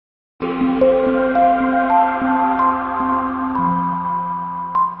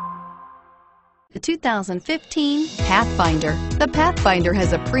2015 Pathfinder. The Pathfinder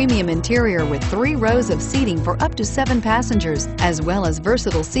has a premium interior with 3 rows of seating for up to 7 passengers, as well as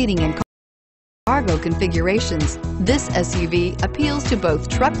versatile seating and cargo configurations. This SUV appeals to both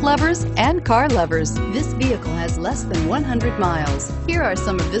truck lovers and car lovers. This vehicle has less than 100 miles. Here are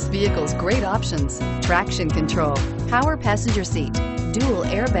some of this vehicle's great options: traction control, power passenger seat, dual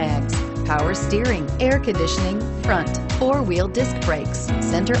airbags, power steering, air conditioning, front, 4-wheel disc brakes,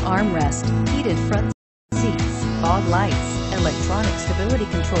 center armrest, heated front seats, fog lights, electronic stability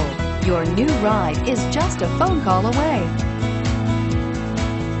control. Your new ride is just a phone call away.